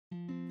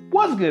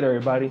What's good,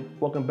 everybody?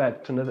 Welcome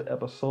back to another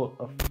episode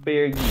of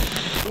Fair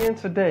Use. And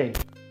today,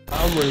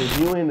 I'm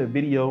reviewing the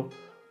video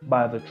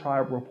by the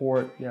Tribe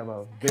Report. We have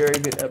a very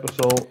good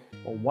episode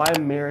on why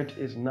marriage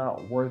is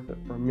not worth it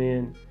for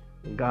men.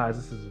 And guys,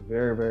 this is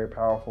very, very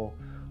powerful.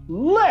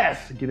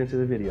 Let's get into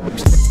the video.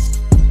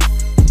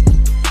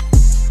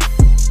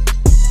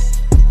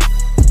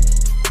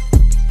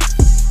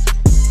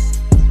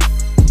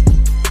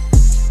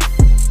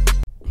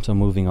 So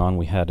moving on,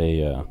 we had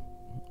a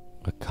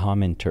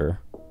commenter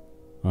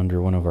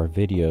under one of our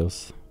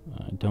videos.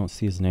 I don't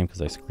see his name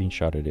because I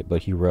screenshotted it,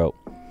 but he wrote,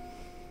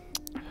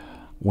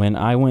 "When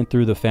I went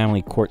through the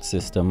family court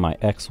system, my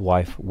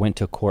ex-wife went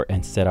to court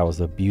and said I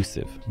was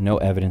abusive. No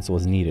evidence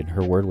was needed.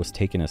 Her word was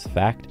taken as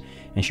fact,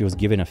 and she was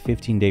given a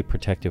 15-day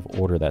protective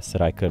order that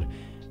said I could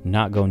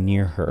not go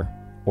near her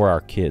or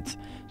our kids.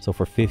 So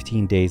for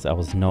 15 days, I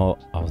was not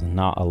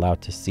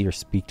allowed to see or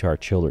speak to our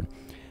children.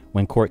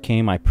 When court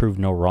came, I proved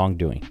no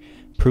wrongdoing.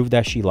 Proved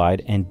that she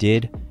lied. And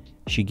did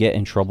she get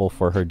in trouble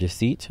for her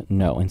deceit?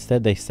 No.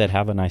 Instead, they said,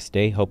 have a nice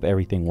day. Hope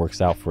everything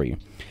works out for you.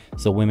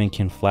 So women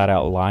can flat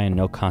out lie and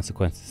no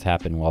consequences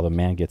happen while the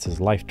man gets his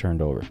life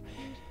turned over.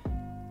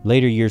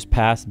 Later years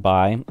passed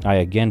by. I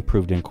again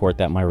proved in court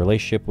that my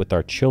relationship with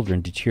our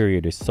children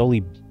deteriorated solely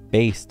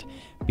based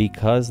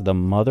because the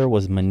mother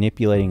was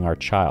manipulating our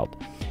child.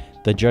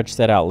 The judge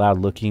said out loud,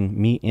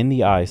 looking me in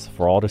the eyes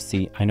for all to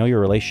see, I know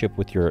your relationship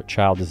with your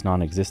child is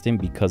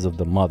non-existent because of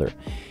the mother,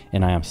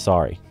 and I am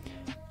sorry.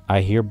 I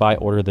hereby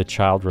order the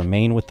child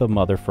remain with the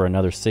mother for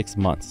another 6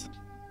 months."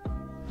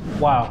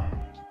 Wow.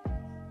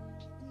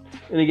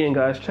 And again,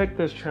 guys, check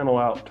this channel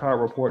out, Tribe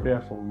Report. They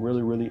have some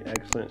really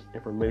excellent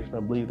information.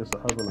 I believe this is a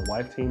husband and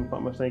wife team, if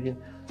I'm not mistaken,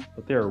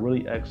 but they're a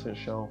really excellent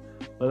show.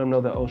 Let them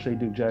know that O'Shea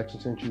Duke Jackson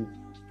sent you.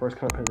 First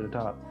comment to the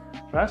top.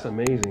 That's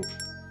amazing.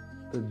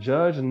 The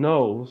judge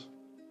knows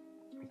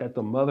that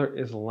the mother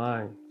is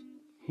lying.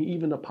 He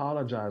even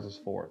apologizes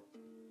for it.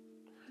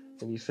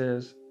 And he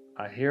says,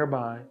 I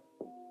hereby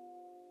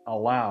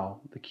allow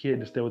the kid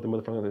to stay with the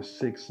mother for another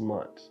 6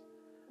 months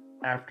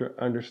after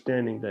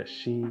understanding that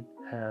she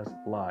has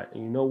lied.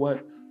 And you know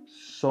what?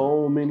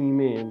 So many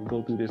men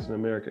go through this in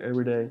America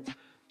every day.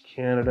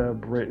 Canada,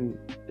 Britain,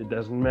 it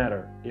doesn't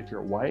matter. If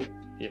you're white,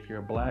 if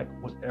you're black,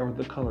 whatever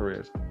the color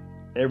is,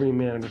 every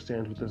man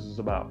understands what this is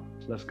about.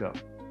 Let's go.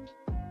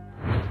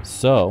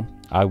 So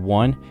I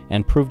won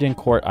and proved in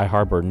court I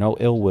harbor no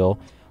ill will,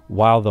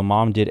 while the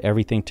mom did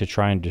everything to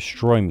try and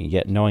destroy me,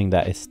 yet knowing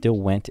that it still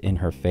went in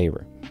her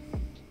favor.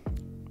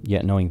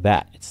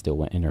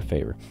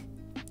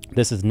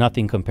 This is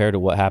nothing compared to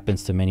what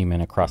happens to many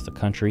men across the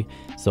country.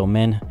 So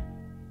men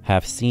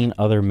have seen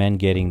other men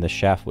getting the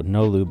shaft with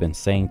no lube and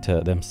saying to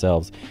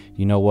themselves,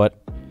 you know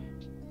what?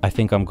 I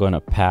think I'm going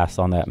to pass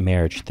on that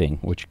marriage thing,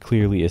 which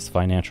clearly is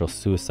financial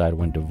suicide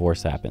when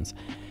divorce happens.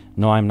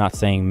 No, I'm not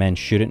saying men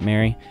shouldn't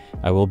marry.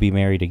 I will be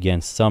married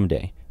again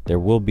someday. There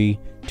will be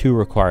 2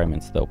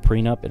 requirements though,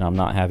 prenup, and I'm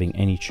not having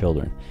any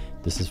children.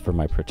 This is for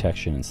my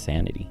protection and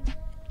sanity.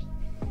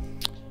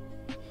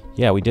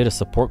 Yeah, we did a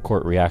support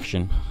court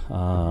reaction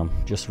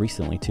just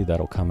recently too.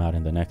 That'll come out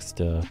in the next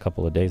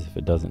couple of days if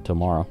it doesn't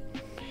tomorrow.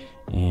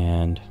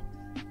 And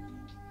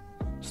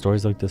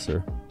stories like this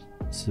are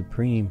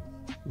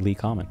supremely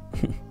common.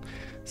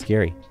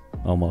 Scary,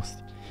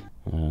 almost.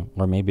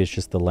 Or maybe it's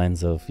just the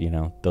lens of, you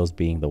know, those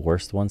being the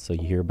worst ones, so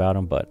you hear about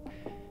them. But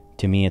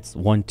to me, it's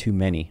one too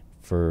many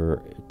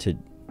for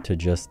to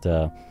just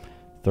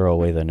throw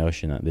away the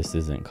notion that this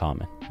isn't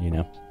common. You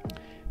know,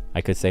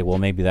 I could say, well,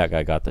 maybe that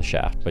guy got the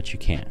shaft, but you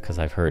can't, because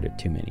I've heard it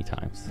too many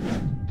times.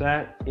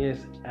 That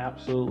is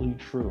absolutely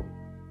true.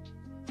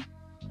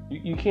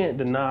 You can't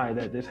deny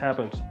that this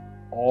happens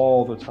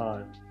all the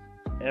time.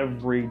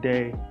 Every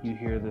day you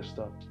hear this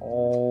stuff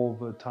all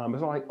the time.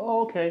 It's not like,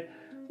 oh, okay,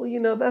 well, you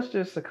know, that's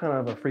just a kind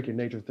of a freaking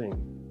nature thing.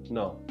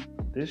 No,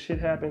 this shit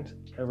happens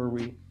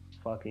every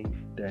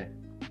fucking day.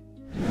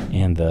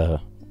 And the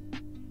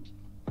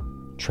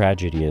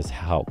tragedy is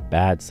how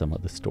bad some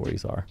of the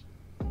stories are.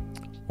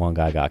 One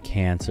guy got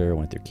cancer,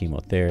 went through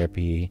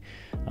chemotherapy.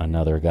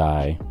 Another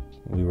guy,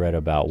 we read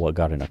about what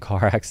got in a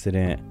car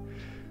accident.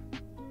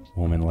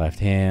 Woman left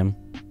him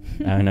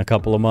in a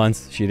couple of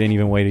months. She didn't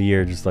even wait a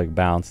year, just like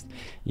bounced.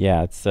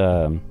 Yeah, it's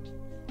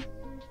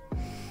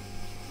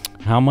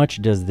how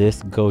much does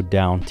this go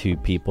down to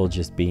people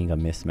just being a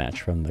mismatch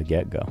from the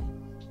get-go?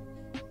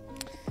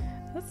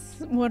 That's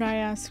what I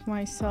ask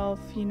myself,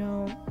 you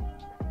know,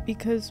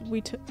 because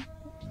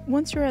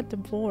once you're at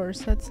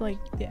divorce, that's like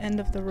the end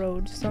of the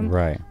road.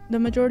 Right. The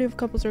majority of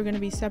couples are going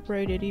to be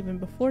separated even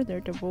before they're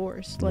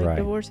divorced. Like, right.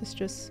 Divorce is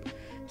just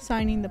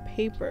signing the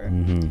paper.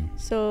 Mm-hmm.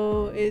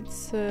 So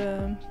it's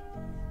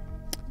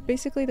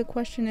basically the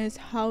question is,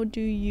 how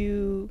do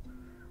you,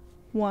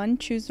 1,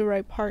 choose the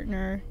right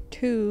partner,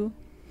 2,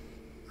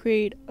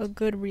 create a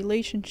good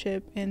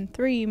relationship, and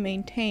 3,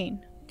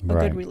 maintain a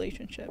good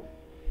relationship.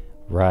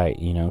 Right,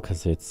 you know,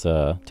 because it's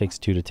takes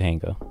 2 to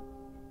tango.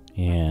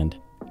 And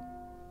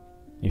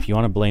If you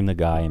want to blame the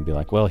guy and be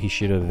like, well, he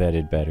should have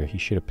vetted better, he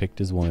should have picked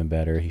his woman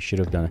better, he should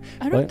have done it.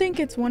 I don't think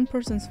it's one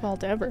person's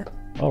fault ever.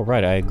 Oh,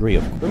 right, I agree.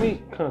 Let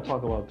me kind of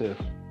talk about this.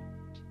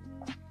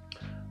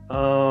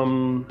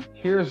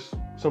 Here's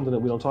something that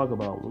we don't talk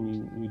about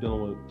when you're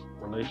dealing with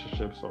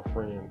relationships or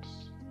friends,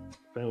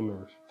 family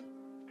members.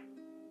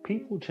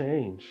 People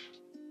change.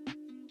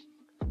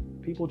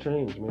 People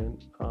change, man.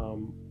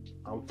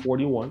 I'm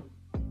 41.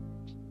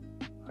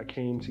 I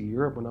came to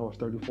Europe when I was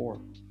 34.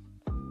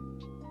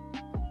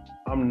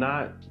 I'm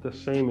not the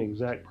same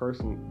exact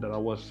person that I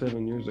was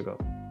 7 years ago.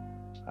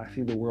 I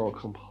see the world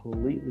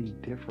completely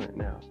different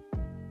now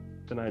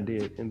than I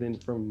did. And then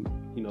from,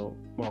 when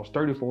I was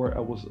 34, I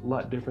was a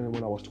lot different than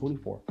when I was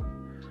 24.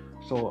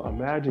 So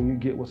imagine you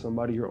get with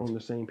somebody, you're on the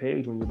same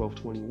page when you're both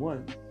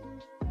 21.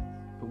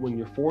 But when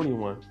you're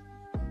 41,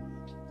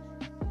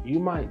 you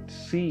might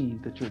see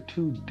that you're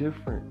two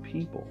different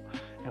people.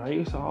 And I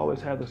used to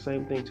always have the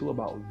same thing too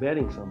about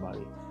vetting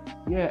somebody.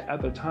 Yeah,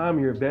 at the time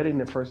you're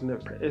vetting the person,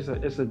 that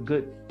it's a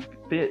good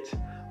fit.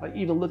 Like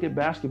even look at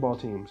basketball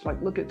teams.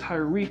 Like look at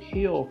Tyreek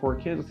Hill for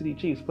Kansas City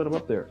Chiefs, put him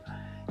up there.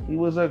 He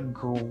was a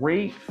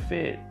great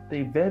fit.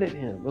 They vetted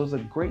him. It was a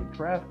great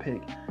draft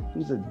pick.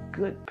 He's a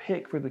good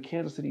pick for the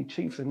Kansas City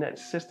Chiefs in that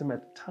system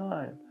at the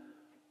time.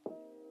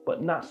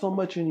 But not so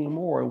much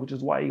anymore, which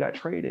is why he got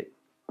traded.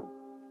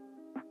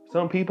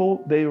 Some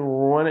people, they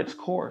run its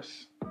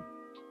course.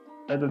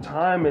 At the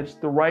time, it's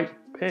the right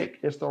pick.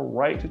 It's the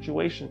right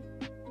situation.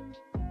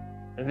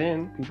 And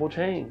then people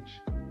change.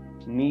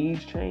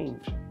 Needs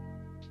change.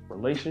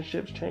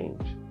 Relationships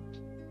change.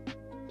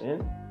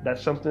 And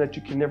that's something that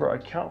you can never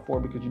account for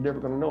because you're never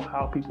going to know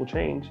how people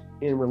change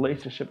in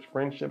relationships,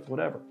 friendships,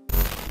 whatever.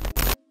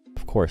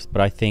 Of course,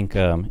 but I think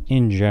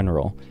in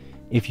general,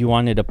 if you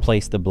wanted to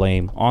place the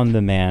blame on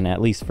the man, at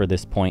least for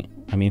this point,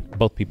 I mean,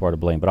 both people are to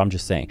blame, but I'm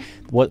just saying,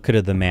 what could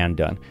have the man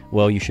done?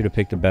 Well, you should have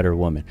picked a better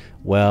woman.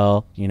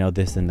 Well,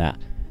 this and that.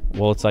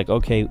 Well, it's like,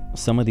 okay,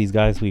 some of these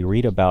guys we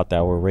read about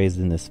that were raised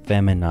in this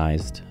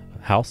feminized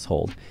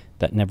household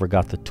that never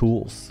got the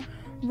tools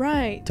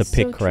to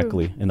pick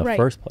correctly in the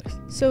first place.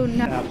 So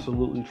now,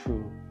 absolutely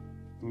true.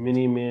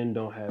 Many men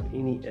don't have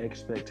any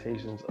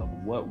expectations of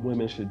what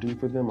women should do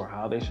for them or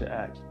how they should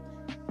act.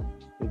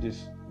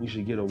 We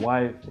should get a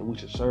wife and we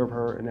should serve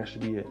her and that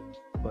should be it.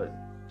 But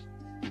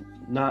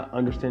not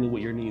understanding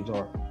what your needs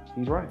are.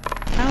 He's right.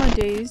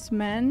 Nowadays,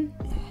 men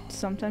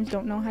sometimes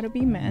don't know how to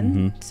be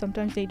men.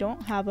 Sometimes they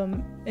don't have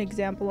an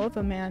example of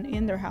a man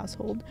in their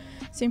household.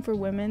 Same for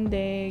women.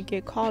 They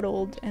get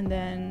coddled and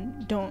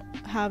then don't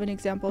have an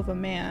example of a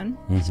man,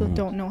 so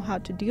don't know how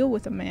to deal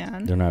with a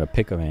man. They're not a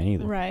pick a man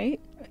either. Right.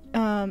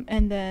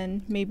 And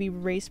then maybe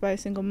raised by a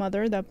single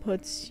mother that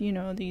puts,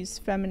 these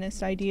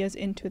feminist ideas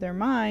into their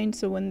mind.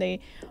 So when they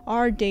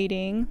are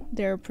dating,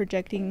 they're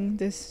projecting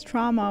this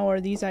trauma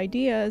or these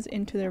ideas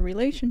into their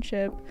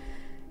relationship.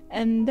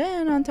 And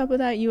then on top of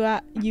that, you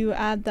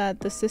add that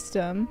the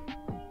system,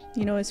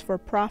 is for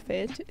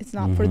profit. It's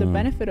not for the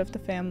benefit of the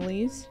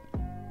families.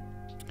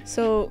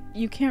 So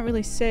you can't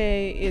really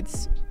say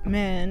it's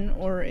men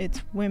or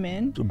it's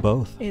women.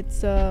 Both.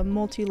 It's a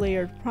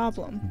multi-layered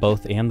problem.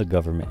 Both and the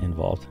government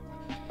involved.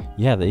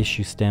 Yeah, the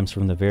issue stems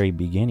from the very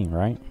beginning,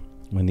 right?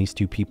 When these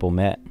two people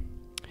met,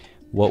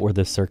 what were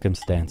the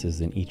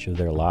circumstances in each of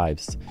their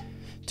lives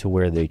to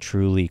where they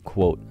truly,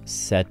 quote,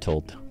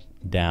 settled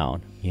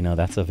down?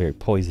 That's a very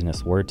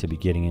poisonous word to be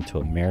getting into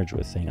a marriage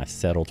with, saying I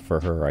settled for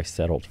her, I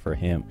settled for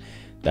him.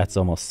 That's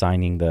almost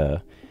signing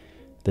the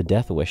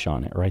death wish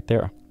on it right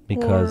there.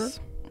 Because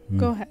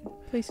go ahead,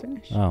 please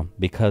finish.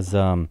 Because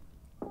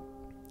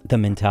the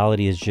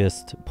mentality is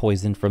just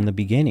poisoned from the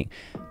beginning.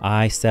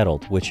 I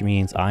settled, which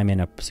means I'm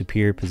in a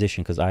superior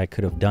position because I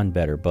could have done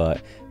better,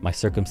 but my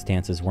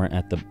circumstances weren't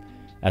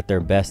at their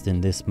best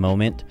in this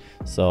moment,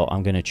 so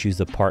I'm going to choose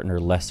a partner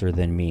lesser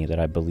than me that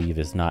I believe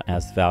is not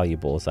as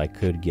valuable as I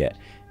could get.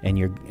 And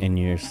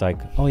you're just like,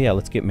 oh yeah,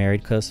 let's get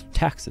married because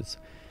taxes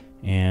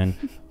and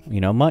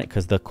money,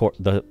 because the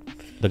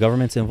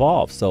government's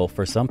involved. So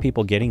for some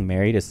people, getting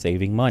married is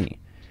saving money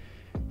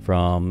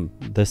from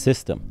the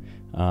system.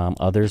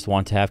 Others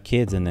want to have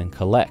kids and then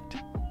collect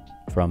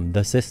from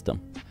the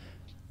system.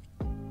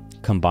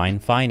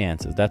 Combined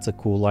finances, that's a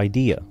cool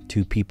idea.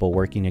 Two people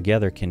working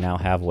together can now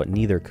have what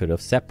neither could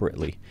have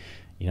separately.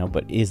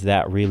 But is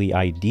that really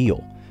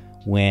ideal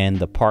when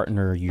the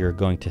partner you're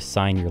going to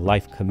sign your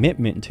life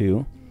commitment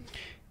to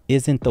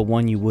isn't the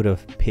one you would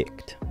have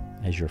picked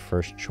as your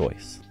first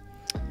choice?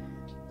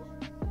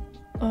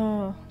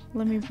 Oh,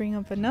 let me bring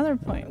up another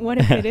point. What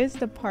if it is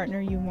the partner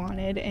you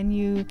wanted and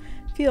you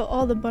feel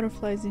all the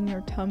butterflies in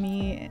your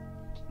tummy,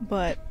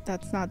 but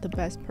that's not the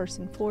best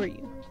person for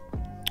you?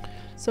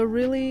 So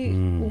really,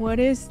 what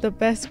is the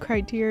best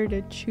criteria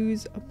to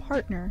choose a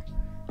partner?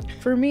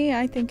 For me,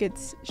 I think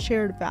it's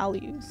shared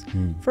values.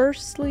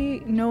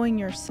 Firstly, knowing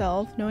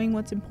yourself, knowing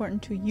what's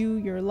important to you,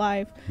 your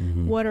life,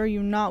 what are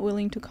you not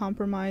willing to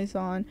compromise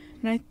on.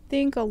 And I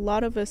think a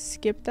lot of us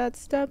skip that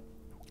step,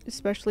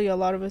 especially a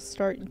lot of us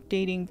start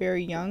dating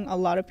very young. A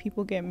lot of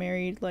people get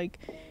married like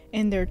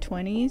in their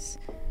 20s.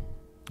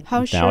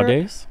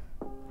 Nowadays?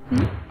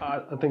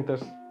 I think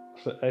that's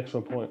an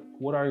excellent point.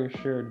 What are your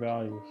shared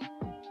values?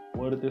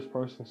 What did this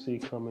person see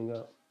coming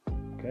up?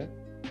 Okay.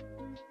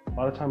 A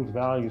lot of times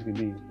values can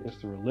be,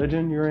 it's the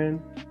religion you're in,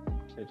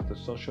 it's the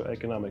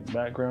socioeconomic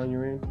background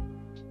you're in.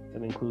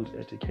 It includes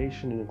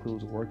education, it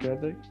includes work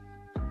ethic,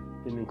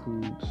 it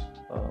includes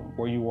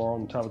where you are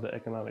on the top of the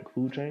economic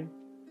food chain.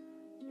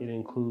 It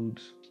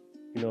includes,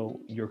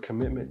 your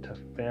commitment to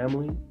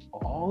family.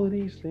 All of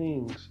these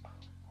things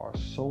are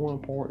so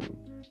important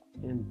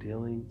in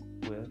dealing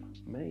with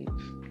mates.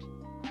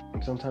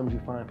 And sometimes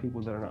you find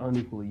people that are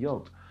unequally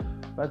yoked.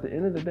 But at the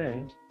end of the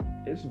day,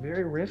 it's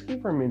very risky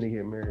for men to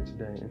get married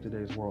today in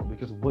today's world,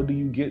 because what do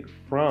you get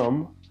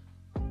from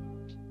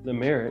the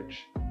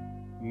marriage?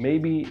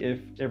 Maybe if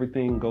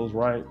everything goes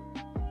right,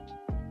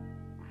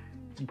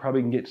 you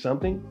probably can get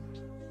something.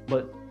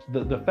 But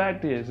the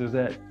fact is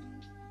that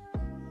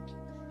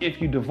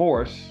if you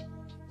divorce,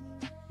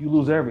 you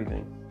lose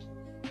everything.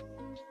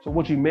 So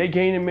what you may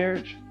gain in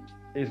marriage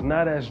is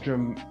not as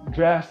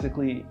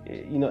drastically,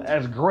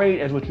 as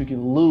great as what you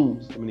can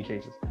lose in many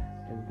cases.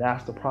 And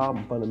that's the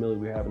problem fundamentally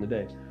we're having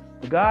today.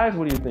 But guys,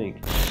 what do you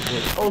think?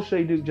 With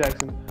O'Shea Duke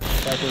Jackson,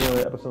 back in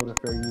another episode of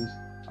Fair Use.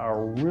 I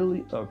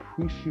really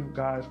appreciate you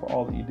guys for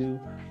all that you do.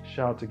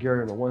 Shout out to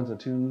Gary on the ones and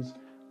twos,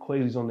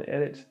 Quasi's on the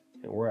edits,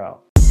 and we're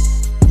out.